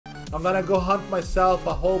I'm gonna go hunt myself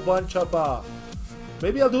a whole bunch of,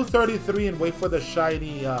 maybe I'll do 33 and wait for the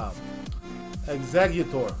shiny,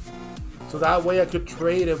 Executor. So that way I could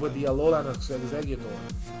trade it with the Alolan Executor.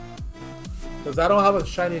 Because I don't have a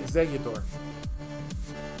shiny Executor.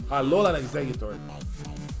 Alolan Executor.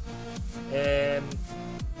 And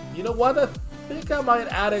you know what? I think I might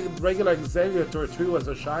add a regular Executor too as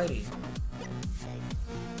a shiny.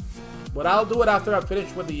 But I'll do it after I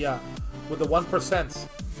finish with the 1%.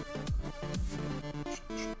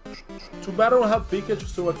 Too bad I don't have Pikachu,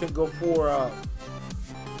 so I can go for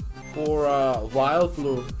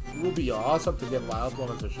Vileplume. It would be awesome to get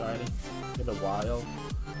Vileplume as a shiny in the wild.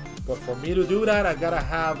 But for me to do that, I gotta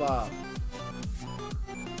have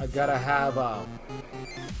let's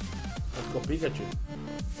go Pikachu.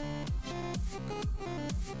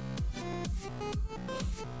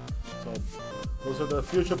 So those are the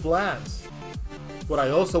future plans. But I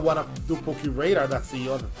also want to do Pokeradar. That's the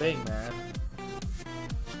other thing, man.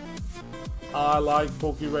 I like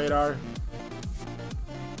Pokeradar.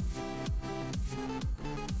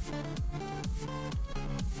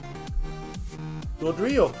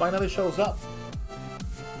 Dodrio finally shows up.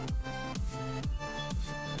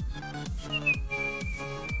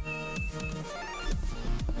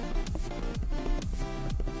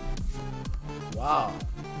 Wow.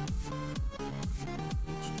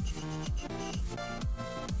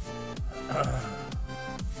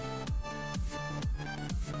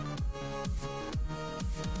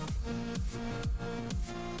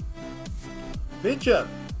 Pigeon,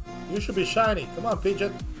 you should be shiny. Come on,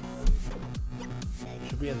 Pigeon. You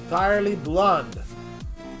should be entirely blonde.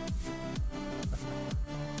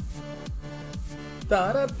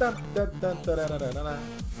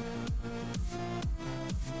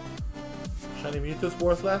 Shiny Mewtwo's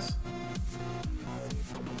worthless.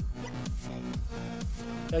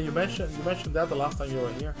 Yeah, you mentioned that the last time you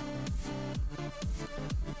were here.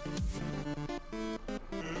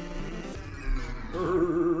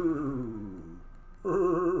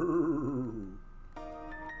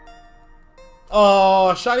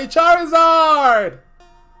 Oh, shiny Charizard!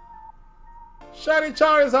 Shiny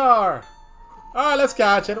Charizard! Alright, let's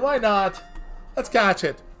catch it. Why not? Let's catch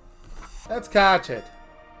it. Let's catch it.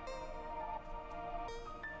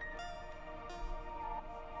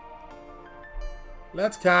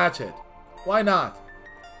 Let's catch it. Why not?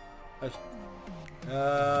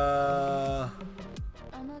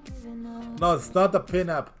 No, it's not the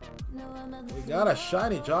pinup. We got a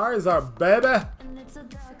shiny Charizard, baby.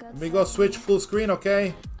 Let me go switch full screen,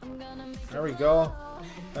 okay? There we go.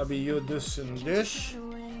 That'll be you, this, and this.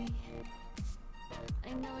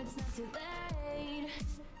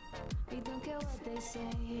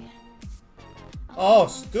 Oh,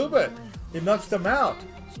 stupid! It knocks them out.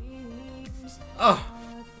 Ah,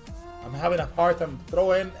 I'm having a hard time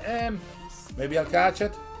throwing, and maybe I'll catch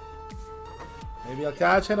it. Maybe I'll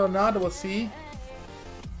catch it or not. We'll see.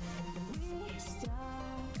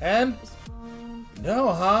 And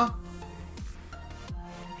no, huh?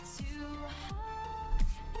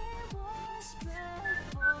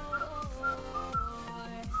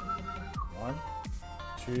 One,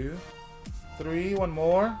 two, three. One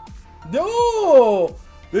more. No!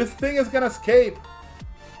 This thing is gonna escape.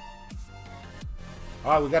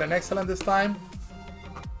 Alright, we got an excellent this time.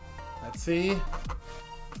 Let's see.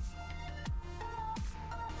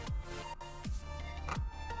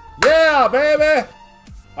 Yeah, baby!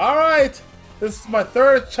 Alright. This is my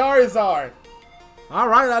third Charizard.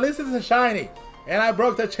 Alright, at least it's a shiny. And I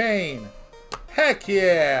broke the chain. Heck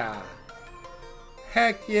yeah!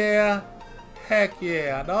 Heck yeah! Heck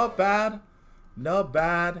yeah! Not bad. Not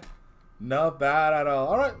bad. Not bad at all.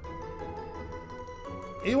 Alright.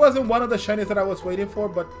 It wasn't one of the shinies that I was waiting for,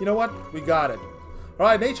 but you know what? We got it.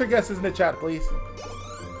 Alright, nature guesses in the chat, please.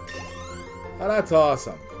 Oh, that's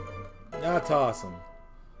awesome. That's awesome.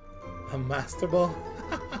 A Master Ball?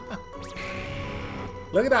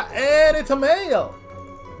 Look at that. And it's a male.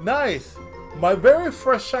 Nice. My very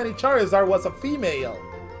first shiny Charizard was a female.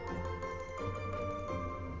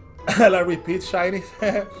 And I repeat shiny.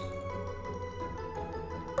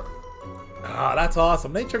 Ah, that's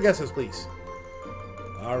awesome. Nature guesses, please.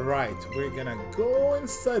 Alright, we're gonna go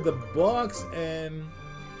inside the box and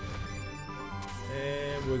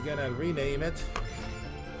we're gonna rename it.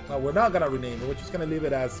 No, we're not gonna rename it. We're just gonna leave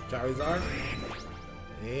it as Charizard.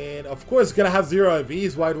 And of course, it's gonna have 0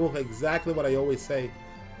 IVs. White Wolf, exactly what I always say.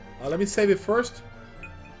 Let me save it first.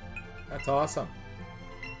 That's awesome.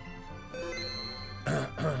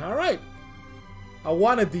 Alright. I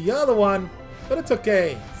wanted the other one, but it's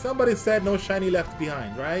okay. Somebody said no shiny left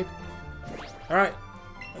behind, right? Alright.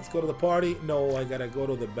 Let's go to the party. No, I gotta go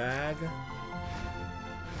to the bag.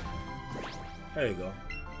 There you go.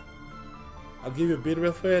 I'll give you a bid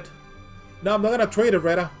with it. No, I'm not gonna trade it,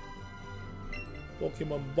 Retta.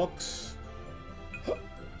 Pokemon box.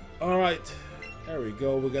 Alright. There we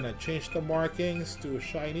go. We're gonna change the markings to a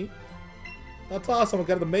shiny. That's awesome. We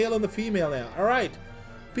got the male and the female now. Alright.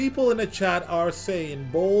 People in the chat are saying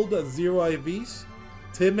bold, 0 IVs.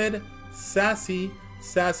 Timid, sassy.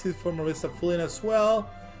 Sassy for Marissa Flynn as well.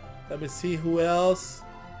 Let me see who else.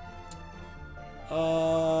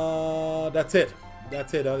 That's it.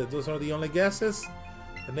 That's it. Those are the only guesses.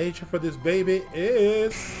 The nature for this baby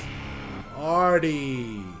is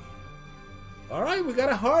hardy. Alright, we got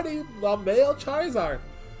a hardy male Charizard.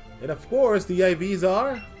 And of course, the IVs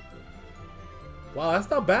are... Wow, that's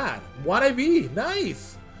not bad. 1 IV.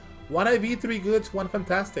 Nice. 1 IV, 3 goods, 1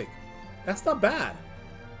 fantastic. That's not bad.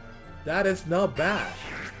 That is not bad.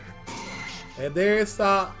 And there's...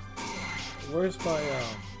 where's my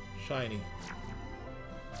shiny?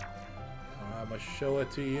 I'm gonna show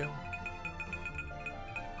it to you.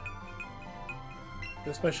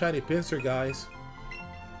 This is my shiny pincer, guys.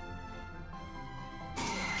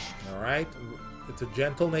 Alright. It's a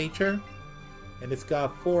gentle nature. And it's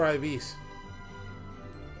got 4 IVs.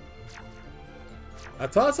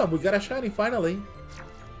 That's awesome. We got a shiny finally.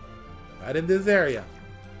 Right in this area.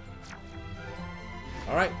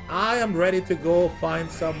 Alright. I am ready to go find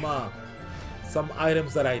some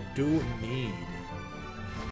items that I do need.